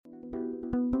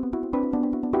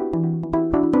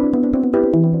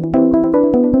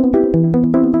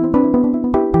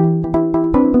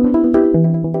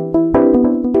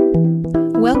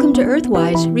to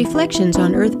Earthwise, Reflections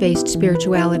on Earth-Based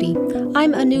Spirituality.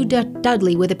 I'm Anu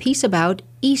Dudley with a piece about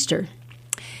Easter.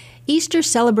 Easter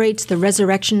celebrates the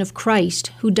resurrection of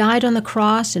Christ, who died on the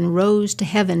cross and rose to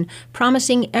heaven,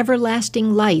 promising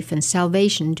everlasting life and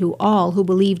salvation to all who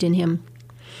believed in him.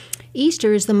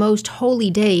 Easter is the most holy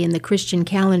day in the Christian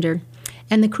calendar,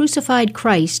 and the crucified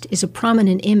Christ is a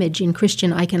prominent image in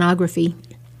Christian iconography.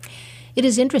 It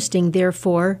is interesting,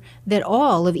 therefore, that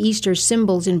all of Easter's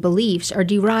symbols and beliefs are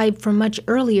derived from much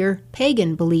earlier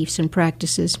pagan beliefs and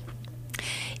practices.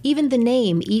 Even the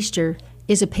name Easter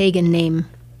is a pagan name.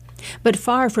 But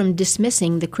far from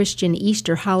dismissing the Christian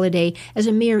Easter holiday as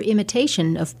a mere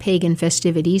imitation of pagan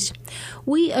festivities,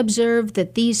 we observe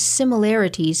that these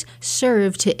similarities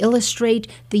serve to illustrate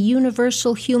the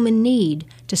universal human need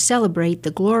to celebrate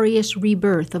the glorious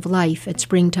rebirth of life at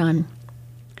springtime.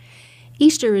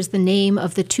 Easter is the name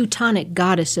of the Teutonic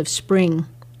goddess of spring.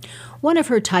 One of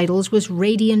her titles was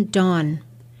Radiant Dawn.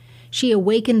 She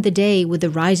awakened the day with the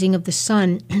rising of the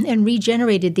sun and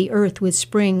regenerated the earth with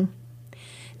spring.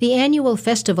 The annual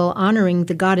festival honoring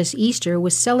the goddess Easter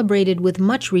was celebrated with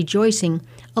much rejoicing,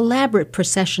 elaborate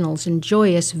processionals, and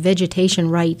joyous vegetation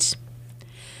rites.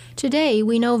 Today,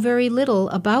 we know very little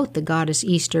about the goddess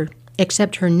Easter,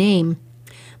 except her name,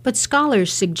 but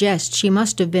scholars suggest she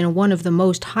must have been one of the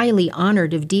most highly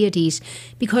honored of deities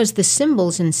because the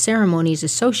symbols and ceremonies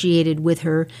associated with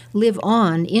her live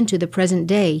on into the present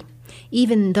day,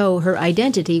 even though her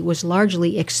identity was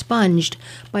largely expunged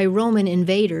by Roman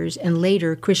invaders and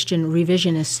later Christian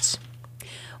revisionists.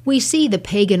 We see the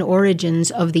pagan origins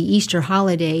of the Easter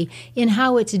holiday in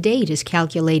how its date is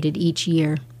calculated each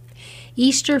year.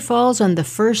 Easter falls on the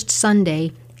first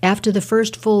Sunday after the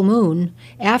first full moon,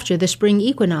 after the spring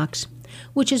equinox,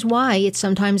 which is why it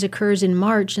sometimes occurs in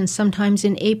March and sometimes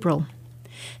in April.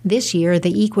 This year,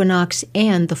 the equinox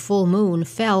and the full moon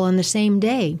fell on the same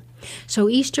day, so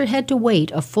Easter had to wait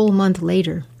a full month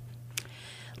later.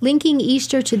 Linking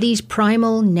Easter to these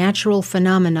primal natural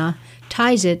phenomena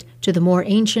ties it to the more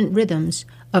ancient rhythms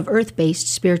of earth-based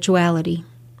spirituality.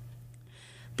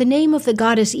 The name of the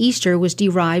goddess Easter was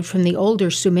derived from the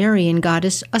older Sumerian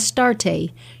goddess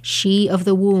Astarte, she of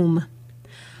the womb.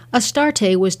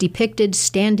 Astarte was depicted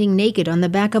standing naked on the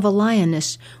back of a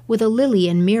lioness with a lily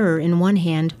and mirror in one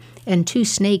hand and two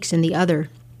snakes in the other.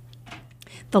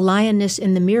 The lioness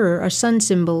and the mirror are sun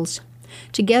symbols.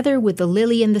 Together with the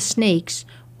lily and the snakes,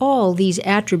 all these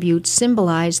attributes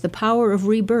symbolize the power of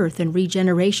rebirth and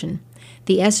regeneration,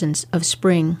 the essence of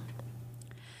spring.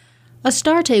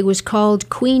 Astarte was called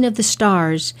Queen of the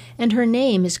Stars, and her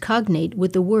name is cognate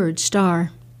with the word star.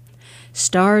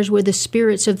 Stars were the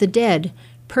spirits of the dead,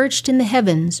 perched in the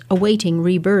heavens, awaiting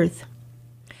rebirth.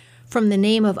 From the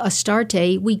name of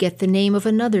Astarte, we get the name of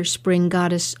another spring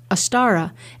goddess,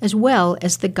 Astara, as well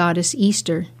as the goddess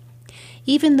Easter.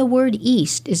 Even the word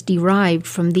east is derived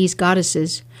from these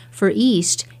goddesses, for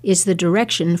east is the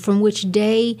direction from which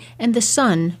day and the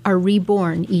sun are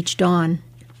reborn each dawn.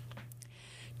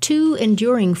 Two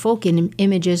enduring folk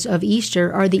images of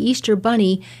Easter are the Easter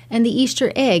bunny and the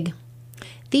Easter egg.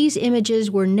 These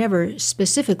images were never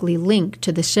specifically linked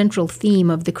to the central theme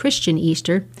of the Christian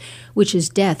Easter, which is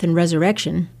death and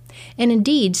resurrection, and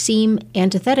indeed seem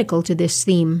antithetical to this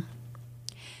theme.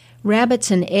 Rabbits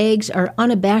and eggs are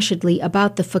unabashedly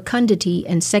about the fecundity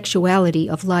and sexuality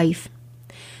of life.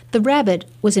 The rabbit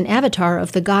was an avatar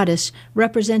of the goddess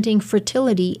representing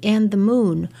fertility and the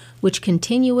moon, which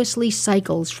continuously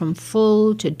cycles from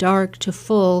full to dark to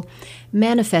full,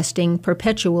 manifesting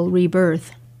perpetual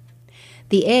rebirth.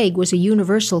 The egg was a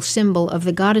universal symbol of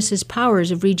the goddess's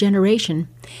powers of regeneration,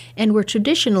 and were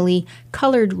traditionally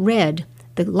colored red,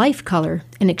 the life color,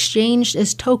 and exchanged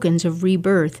as tokens of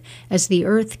rebirth as the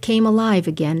earth came alive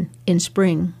again in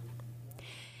spring.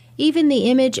 Even the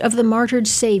image of the martyred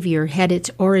Savior had its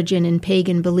origin in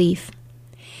pagan belief.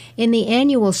 In the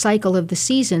annual cycle of the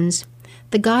seasons,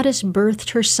 the goddess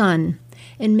birthed her son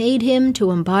and made him to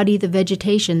embody the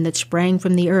vegetation that sprang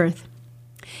from the earth.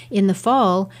 In the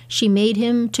fall, she made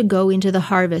him to go into the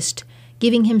harvest,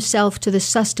 giving himself to the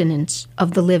sustenance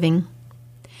of the living.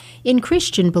 In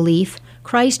Christian belief,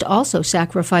 Christ also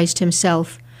sacrificed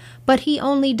himself, but he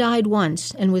only died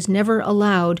once and was never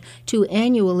allowed to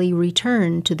annually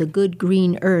return to the good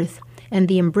green earth and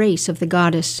the embrace of the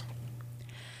goddess.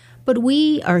 But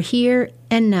we are here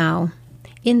and now,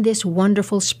 in this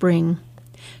wonderful spring,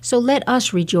 so let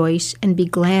us rejoice and be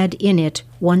glad in it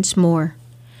once more.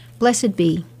 Blessed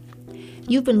be.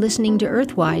 You've been listening to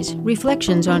Earthwise,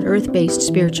 Reflections on Earth-Based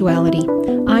Spirituality.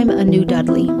 I'm Anu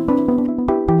Dudley.